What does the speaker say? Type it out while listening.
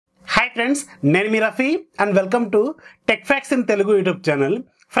friends, Name Rafee and welcome to TechFacts in Telugu YouTube channel.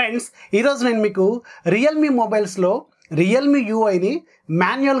 Friends, ఈరోజు నేను మీకు Realme mobiles లో Realme UI ని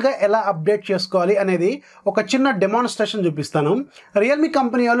manual గా ఎలా అప్డేట్ చేసుకోవాలి అనేది ఒక చిన్న డెమాన్స్ట్రేషన్ చూపిస్తాను. Realme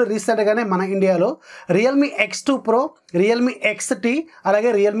కంపెనీ వాళ్ళు రీసెంట్ గానే మన ఇండియాలో Realme X2 Pro, Realme XT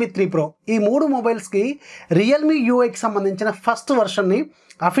అలాగే Realme 3 Pro ఈ మూడు మొబైల్స్ కి Realme UI కి సంబంధించిన ఫస్ట్ వర్షన్ ని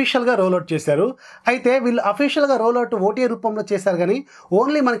అఫీషియల్ గా రోల్ అవుట్ చేశారు. అయితే వీళ్ళు అఫీషియల్ గా రోల్ అవుట్ ఓటీఏ రూపంలో చేశారు కానీ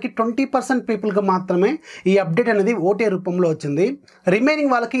ఓన్లీ మనకి 20% పీపుల్ కి మాత్రమే ఈ అప్డేట్ అనేది ఓటీఏ రూపంలో వచ్చింది.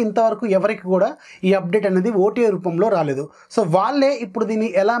 రిమైనింగ్ వాళ్ళకి ఇంతవరకు ఎవరికి కూడా ఈ అప్డేట్ అనేది ఓటీఏ రూపంలో రాలేదు. సో వాళ్ళే ఇప్పుడు దీన్ని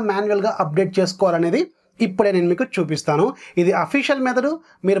ఎలా మాన్యువల్ గా అప్డేట్ చేసుకోవాలనేది ఇప్పుడే నేను మీకు చూపిస్తాను. ఇది అఫీషియల్ మెథడ్,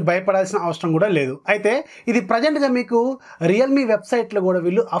 మీరు భయపడాల్సిన అవసరం కూడా లేదు. అయితే ఇది ప్రజెంట్గా మీకు రియల్మీ వెబ్సైట్లో కూడా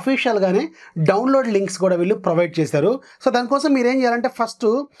వీళ్ళు అఫీషియల్గానే డౌన్లోడ్ లింక్స్ కూడా వీళ్ళు ప్రొవైడ్ చేశారు. సో దానికోసం మీరు ఏం చేయాలంటే ఫస్ట్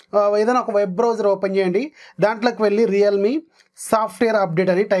ఏదైనా ఒక వెబ్ బ్రౌజర్ ఓపెన్ చేయండి, దాంట్లోకి వెళ్ళి రియల్మీ సాఫ్ట్వేర్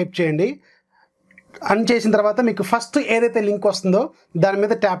అప్డేట్ అని టైప్ చేయండి. అని చేసిన తర్వాత మీకు ఫస్ట్ ఏదైతే లింక్ వస్తుందో దాని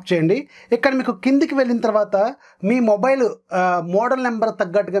మీద ట్యాప్ చేయండి. ఇక్కడ మీకు కిందికి వెళ్ళిన తర్వాత మీ మొబైల్ మోడల్ నెంబర్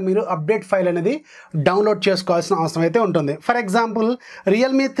తగ్గట్టుగా మీరు అప్డేట్ ఫైల్ అనేది డౌన్లోడ్ చేసుకోవాల్సిన అవసరం అయితే ఉంటుంది. ఫర్ ఎగ్జాంపుల్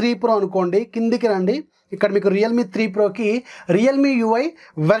Realme 3 Pro అనుకోండి, కిందికి రండి. ఇక్కడ మీకు Realme 3 Proకి Realme UI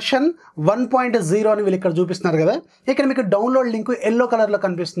వెర్షన్ 1.0 అని వీళ్ళు ఇక్కడ చూపిస్తున్నారు కదా. ఇక్కడ మీకు డౌన్లోడ్ లింక్ ఎల్లో కలర్లో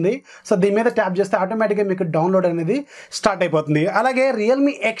కనిపిస్తుంది. సో దీని మీద ట్యాప్ చేస్తే ఆటోమేటిక్గా మీకు డౌన్లోడ్ అనేది స్టార్ట్ అయిపోతుంది. అలాగే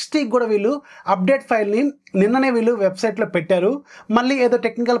Realme XT కూడా వీళ్ళు అప్డేట్ ఫైల్ని నిన్ననే వీళ్ళు వెబ్సైట్లో పెట్టారు. మళ్ళీ ఏదో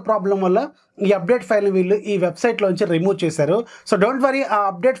టెక్నికల్ ప్రాబ్లం వల్ల ఈ అప్డేట్ ఫైల్ని వీళ్ళు ఈ వెబ్సైట్లోంచి రిమూవ్ చేశారు. సో డోంట్ వరీ, ఆ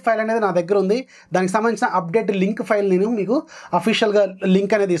అప్డేట్ ఫైల్ అనేది నా దగ్గర ఉంది. దానికి సంబంధించిన అప్డేట్ లింక్ ఫైల్ నేను మీకు అఫీషియల్గా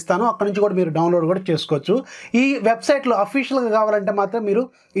లింక్ అనేది ఇస్తాను. అక్కడ నుంచి కూడా మీరు డౌన్లోడ్ కూడా చేసుకోవచ్చు. ఈ వెబ్సైట్లో అఫీషియల్గా కావాలంటే మాత్రం మీరు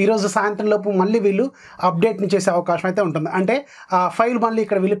ఈరోజు సాయంత్రం లోపు మళ్ళీ వీళ్ళు అప్డేట్ని చేసే అవకాశం అయితే ఉంటుంది. అంటే ఆ ఫైల్ మళ్ళీ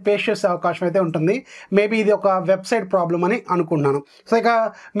ఇక్కడ వీళ్ళు పేస్ట్ చేసే అవకాశం అయితే ఉంటుంది. మేబీ ఇది ఒక వెబ్సైట్ ప్రాబ్లం అని అనుకున్నాను. సో ఇక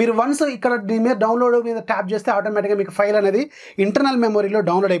మీరు వన్స్ ఇక్కడ దీని మీద డౌన్లోడ్ మీద ట్యాప్ చేస్తే ఆటోమేటిక్గా మీకు ఫైల్ అనేది ఇంటర్నల్ మెమరీలో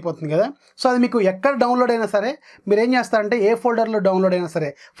డౌన్లోడ్ అయిపోతుంది కదా. సో అది మీకు ఎక్కడ డౌన్లోడ్ అయినా సరే మీరు ఏం చేస్తారంటే ఏ ఫోల్డర్లో డౌన్లోడ్ అయినా సరే,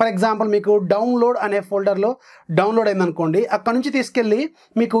 ఫర్ ఎగ్జాంపుల్ మీకు డౌన్లోడ్ అనే ఫోల్డర్లో డౌన్లోడ్ అయిందనుకోండి, అక్కడ నుంచి తీసుకెళ్ళి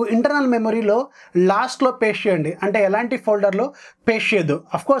మీకు ఇంటర్నల్ మెమరీలో లాస్ట్లో పేస్ట్ చేయండి. అంటే ఎలాంటి ఫోల్డర్లో పేస్ట్ చేయొద్దు.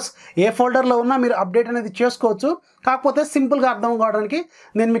 అఫ్కోర్స్ ఏ ఫోల్డర్లో ఉన్నా మీరు అప్డేట్ అనేది చేసుకోవచ్చు. కాకపోతే సింపుల్గా అర్థం కావడానికి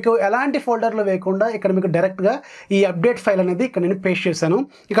నేను మీకు ఎలాంటి ఫోల్డర్లో వేయకుండా ఇక్కడ మీకు డైరెక్ట్గా ఈ అప్డేట్ ఫైల్ అనేది ఇక్కడ నేను పేస్ట్ చేశాను.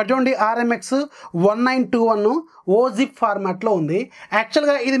 ఇక్కడ చూడండి RMX 1921 OZIP ఫార్మాట్లో ఉంది.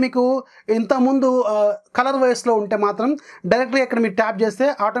 యాక్చువల్గా ఇది మీకు ఇంతకుముందు కలర్ వైస్లో ఉంటే మాత్రం డైరెక్ట్గా ఇక్కడ మీరు ట్యాప్ చేస్తే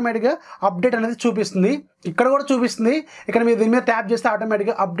ఆటోమేటిక్గా అప్డేట్ అనేది చూపిస్తుంది. ఇక్కడ కూడా చూపిస్తుంది. ఇక్కడ మీరు దీని మీద ట్యాప్ చేస్తే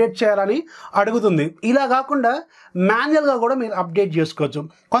ఆటోమేటిక్గా అప్డేట్ చేయాలని అడుగుతుంది. ఇలా కాకుండా మాన్యువల్గా కూడా మీరు అప్డేట్ చేసుకోవచ్చు.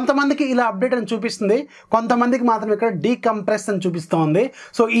 కొంతమందికి ఇలా అప్డేట్ అని చూపిస్తుంది, కొంతమందికి మాత్రం ఇక్కడ డీకంప్రెస్ అని చూపిస్తూ ఉంది.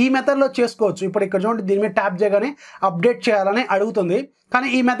 సో ఈ మెథడ్లో చేసుకోవచ్చు. ఇప్పుడు ఇక్కడ చూడండి, దీని మీద ట్యాప్ చేయగానే అప్డేట్ చేయాలని అడుగుతుంది. కానీ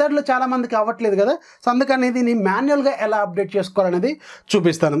ఈ మెథడ్లో చాలామందికి అవ్వట్లేదు కదా. సో అందుకని దీన్ని మాన్యువల్గా ఎలా అప్డేట్ చేసుకోవాలనేది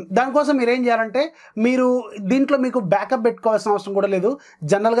చూపిస్తాను. దానికోసం మీరు ఏం చేయాలంటే మీరు దీంట్లో మీకు బ్యాకప్ పెట్టుకోవాల్సిన అవసరం కూడా లేదు.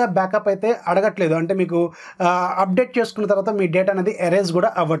 జనరల్గా బ్యాకప్ అయితే అడగట్లేదు. అంటే మీకు అప్డేట్ చేసుకున్న తర్వాత మీ డేటా అనేది ఎరేజ్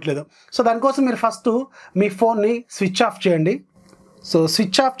కూడా అవ్వట్లేదు. సో దానికోసం మీరు ఫస్ట్ మీ ఫోన్ని స్విచ్ ఆఫ్ చేయండి. సో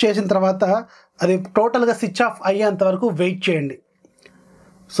స్విచ్ ఆఫ్ చేసిన తర్వాత అది టోటల్గా స్విచ్ ఆఫ్ అయ్యేంత వరకు వెయిట్ చేయండి.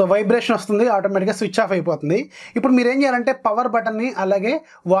 సో వైబ్రేషన్ వస్తుంది, ఆటోమేటిక్గా స్విచ్ ఆఫ్ అయిపోతుంది. ఇప్పుడు మీరు ఏం చేయాలంటే పవర్ బటన్ని అలాగే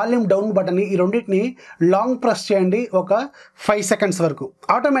వాల్యూమ్ డౌన్ బటన్ని ఈ రెండింటిని లాంగ్ ప్రెస్ చేయండి ఒక 5 సెకండ్స్ వరకు.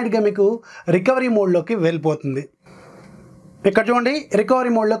 ఆటోమేటిక్గా మీకు రికవరీ మోడ్లోకి వెళ్ళిపోతుంది. ఇక్కడ చూడండి, రికవరీ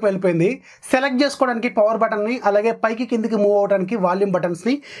మోడ్లోకి వెళ్ళిపోయింది. సెలెక్ట్ చేసుకోవడానికి పవర్ బటన్ని అలాగే పైకి కిందికి మూవ్ అవడానికి వాల్యూమ్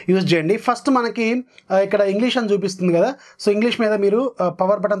బటన్స్ని యూజ్ చేయండి. ఫస్ట్ మనకి ఇక్కడ ఇంగ్లీష్ అని చూపిస్తుంది కదా. సో ఇంగ్లీష్ మీద మీరు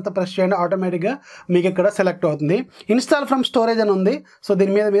పవర్ బటన్తో ప్రెస్ చేయండి, ఆటోమేటిక్గా మీకు ఇక్కడ సెలెక్ట్ అవుతుంది. ఇన్స్టాల్ ఫ్రమ్ స్టోరేజ్ అని ఉంది. సో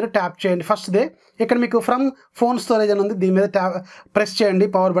దీని మీద మీరు ట్యాప్ చేయండి. ఫస్ట్దే ఇక్కడ మీకు ఫ్రమ్ ఫోన్ స్టోరేజ్ అని ఉంది, దీని మీద ప్రెస్ చేయండి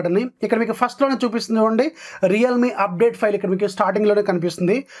పవర్ బటన్ని. ఇక్కడ మీకు ఫస్ట్లోనే చూపిస్తుంది చూడండి, రియల్మీ అప్డేట్ ఫైల్ ఇక్కడ మీకు స్టార్టింగ్లోనే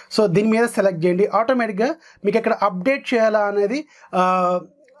కనిపిస్తుంది. సో దీని మీద సెలెక్ట్ చేయండి. ఆటోమేటిక్గా మీకు ఇక్కడ అప్డేట్ చేయాలా అనేది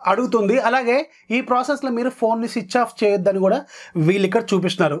అడుగుతుంది. అలాగే ఈ ప్రాసెస్లో మీరు ఫోన్ని స్విచ్ ఆఫ్ చేయొద్దని కూడా వీళ్ళు ఇక్కడ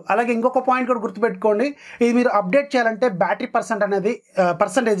చూపిస్తున్నారు. అలాగే ఇంకొక పాయింట్ కూడా గుర్తుపెట్టుకోండి, ఇది మీరు అప్డేట్ చేయాలంటే బ్యాటరీ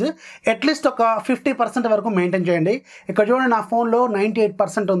పర్సంటేజ్ అట్లీస్ట్ ఒక 50% వరకు మెయింటైన్ చేయండి. ఇక్కడ చూడండి, నా ఫోన్లో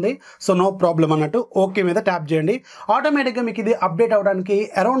 98% ఉంది. సో నో ప్రాబ్లం అన్నట్టు ఓకే మీద ట్యాప్ చేయండి. ఆటోమేటిక్గా మీకు ఇది అప్డేట్ అవ్వడానికి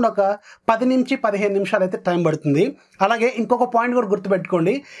అరౌండ్ ఒక 10 నుంచి 15 నిమిషాలు అయితే టైం పడుతుంది. అలాగే ఇంకొక పాయింట్ కూడా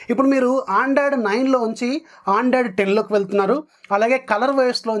గుర్తుపెట్టుకోండి, ఇప్పుడు మీరు Android 9లో ఉంచి Android 10లోకి వెళ్తున్నారు. అలాగే కలర్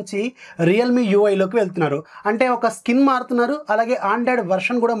వేవ్స్లో మొబైల్స్లోంచి రియల్మీ యూఐలోకి వెళ్తున్నారు. అంటే ఒక స్కిన్ మారుతున్నారు, అలాగే ఆండ్రాయిడ్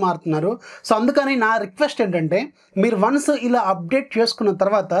వర్షన్ కూడా మారుతున్నారు. సో అందుకని నా రిక్వెస్ట్ ఏంటంటే మీరు వన్స్ ఇలా అప్డేట్ చేసుకున్న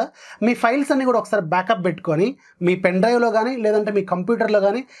తర్వాత మీ ఫైల్స్ అన్ని కూడా ఒకసారి బ్యాకప్ పెట్టుకొని మీ పెన్ డ్రైవ్లో కానీ లేదంటే మీ కంప్యూటర్లో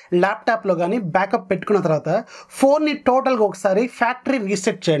కానీ ల్యాప్టాప్లో కానీ బ్యాకప్ పెట్టుకున్న తర్వాత ఫోన్ని టోటల్గా ఒకసారి ఫ్యాక్టరీ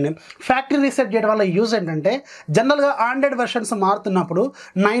రీసెట్ చేయండి. ఫ్యాక్టరీ రీసెట్ చేయడం వల్ల యూజ్ ఏంటంటే జనరల్గా ఆండ్రాయిడ్ వర్షన్స్ మారుతున్నప్పుడు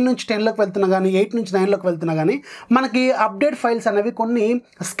 9 నుంచి 10లోకి వెళ్తున్నా కానీ 8 నుంచి 9లోకి వెళ్తున్నా కానీ మనకి అప్డేట్ ఫైల్స్ అనేవి కొన్ని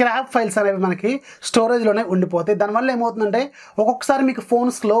స్క్రాప్ ఫైల్స్ అనేవి మనకి స్టోరేజ్లోనే ఉండిపోతాయి. దానివల్ల ఏమవుతుందంటే ఒక్కొక్కసారి మీకు ఫోన్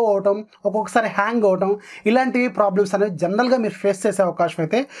స్లో అవటం, ఒక్కొక్కసారి హ్యాంగ్ అవటం, ఇలాంటివి ప్రాబ్లమ్స్ అనేవి జనరల్గా మీరు ఫేస్ చేసే అవకాశం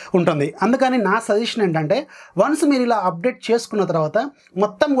అయితే ఉంటుంది. అందుకని నా సజెషన్ ఏంటంటే వన్స్ మీరు ఇలా అప్డేట్ చేసుకున్న తర్వాత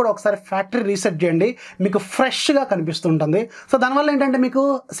మొత్తం కూడా ఒకసారి ఫ్యాక్టరీ రీసెట్ చేయండి, మీకు ఫ్రెష్గా కనిపిస్తుంటుంది. సో దానివల్ల ఏంటంటే మీకు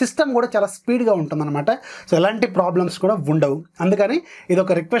సిస్టమ్ కూడా చాలా స్పీడ్గా ఉంటుంది అనమాట. సో ఎలాంటి ప్రాబ్లమ్స్ కూడా ఉండవు. అందుకని ఇది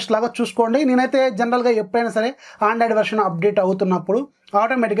ఒక రిక్వెస్ట్ లాగా చూసుకోండి. నేనైతే జనరల్గా ఎప్పుడైనా సరే ఆండ్రాయిడ్ వర్షన్ అప్డేట్ అవుతున్నప్పుడు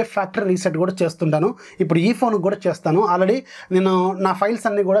ఆటోమేటిక్గా ఫ్యాక్టరీ రీసెట్ కూడా చేస్తుంటాను. ఇప్పుడు ఈ ఫోన్కి కూడా చేస్తాను. ఆల్రెడీ నేను నా ఫైల్స్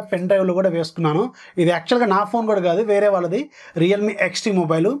అన్నీ కూడా పెన్ డ్రైవ్లో కూడా వేసుకున్నాను. ఇది యాక్చువల్గా నా ఫోన్ కూడా కాదు, వేరే వాళ్ళది రియల్మీ XT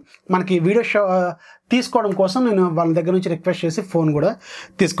మొబైల్. మనకి వీడియో తీసుకోవడం కోసం నేను వాళ్ళ దగ్గర నుంచి రిక్వెస్ట్ చేసి ఫోన్ కూడా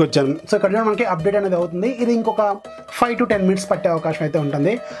తీసుకొచ్చాను. సో ఇక్కడ మనకి అప్డేట్ అనేది అవుతుంది. ఇది ఇంకొక 5 to 10 minutes పట్టే అవకాశం అయితే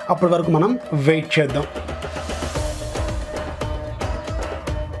ఉంటుంది. అప్పటి వరకు మనం వెయిట్ చేద్దాం.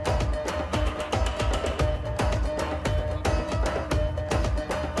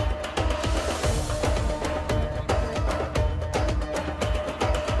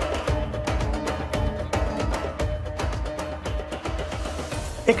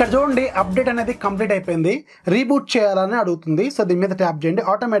 ఇక్కడ చూడండి అప్డేట్ అనేది కంప్లీట్ అయిపోయింది. రీబూట్ చేయాలని అడుగుతుంది. సో దీని మీద ట్యాప్ చేయండి.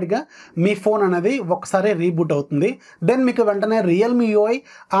 ఆటోమేటిక్గా మీ ఫోన్ అనేది ఒకసారి రీబూట్ అవుతుంది. దెన్ మీకు వెంటనే Realme UI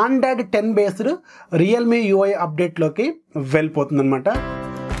Android 10 based Realme UI అప్డేట్లోకి వెళ్ళిపోతుంది అనమాట.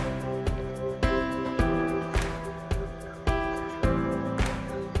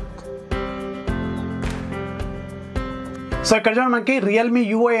 సో ఇక్కడ చూడండి మనకి రియల్మీ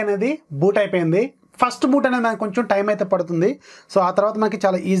యూఐ అనేది బూట్ అయిపోయింది. ఫస్ట్ బూట్ అనేది నాకు కొంచెం టైం అయితే పడుతుంది. సో ఆ తర్వాత మనకి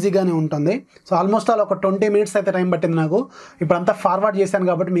చాలా ఈజీగానే ఉంటుంది. సో ఆల్మోస్ట్ ఆల్ ఒక 20 minutes అయితే టైం పట్టింది నాకు. ఇప్పుడు అంతా ఫార్వర్డ్ చేశాను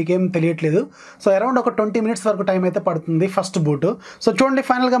కాబట్టి మీకేం తెలియట్లేదు. సో అరౌండ్ ఒక 20 minutes వరకు టైం అయితే పడుతుంది ఫస్ట్ బూట్. సో చూడండి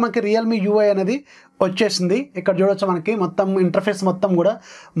ఫైనల్గా మనకి రియల్మీ యూఐ అనేది వచ్చేసింది. ఇక్కడ చూడొచ్చు మనకి మొత్తం ఇంటర్ఫేస్ మొత్తం కూడా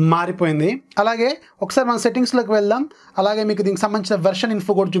మారిపోయింది. అలాగే ఒకసారి మన సెట్టింగ్స్లోకి వెళ్దాం. అలాగే మీకు దీనికి సంబంధించిన వెర్షన్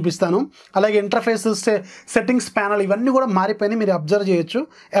ఇన్ఫో కూడా చూపిస్తాను. అలాగే ఇంటర్ఫేస్, సెట్టింగ్స్ ప్యానల్ ఇవన్నీ కూడా మారిపోయింది, మీరు అబ్జర్వ్ చేయొచ్చు.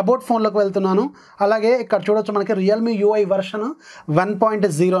 అబౌట్ ఫోన్లోకి వెళ్తున్నాను. అలాగే ఇక్కడ చూడొచ్చు మనకి రియల్మీ యూఐ వర్షన్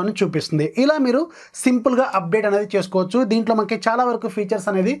 1.0 అని చూపిస్తుంది. ఇలా మీరు సింపుల్గా అప్డేట్ అనేది చేసుకోవచ్చు. దీంట్లో మనకి చాలా వరకు ఫీచర్స్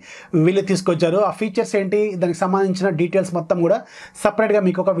అనేది వీళ్ళు తీసుకొచ్చారు. ఆ ఫీచర్స్ ఏంటి, దానికి సంబంధించిన డీటెయిల్స్ మొత్తం కూడా సపరేట్గా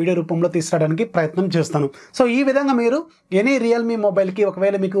మీకు ఒక వీడియో రూపంలో తీసుకురావడానికి ప్రయత్నం చేస్తాను. సో ఈ విధంగా మీరు ఎనీ రియల్మీ మొబైల్కి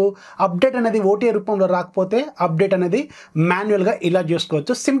ఒకవేళ మీకు అప్డేట్ అనేది ఓటీఏ రూపంలో రాకపోతే అప్డేట్ అనేది మాన్యువల్గా ఇలా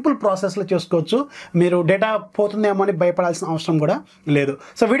చేసుకోవచ్చు. సింపుల్ ప్రాసెస్లో చేసుకోవచ్చు. మీరు డేటా పోతుందేమో అని భయపడాల్సిన అవసరం కూడా లేదు.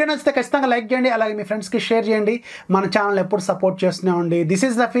 సో వీడియో నచ్చితే ఖచ్చితంగా లైక్ చేయండి. అలాగే మీ ఫ్రెండ్స్కి షేర్ చేయండి. మన ఛానల్ ఎప్పుడు సపోర్ట్ చేస్తూనే ఉండి. This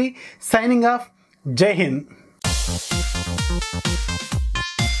is Rafi signing off. జై హింద్.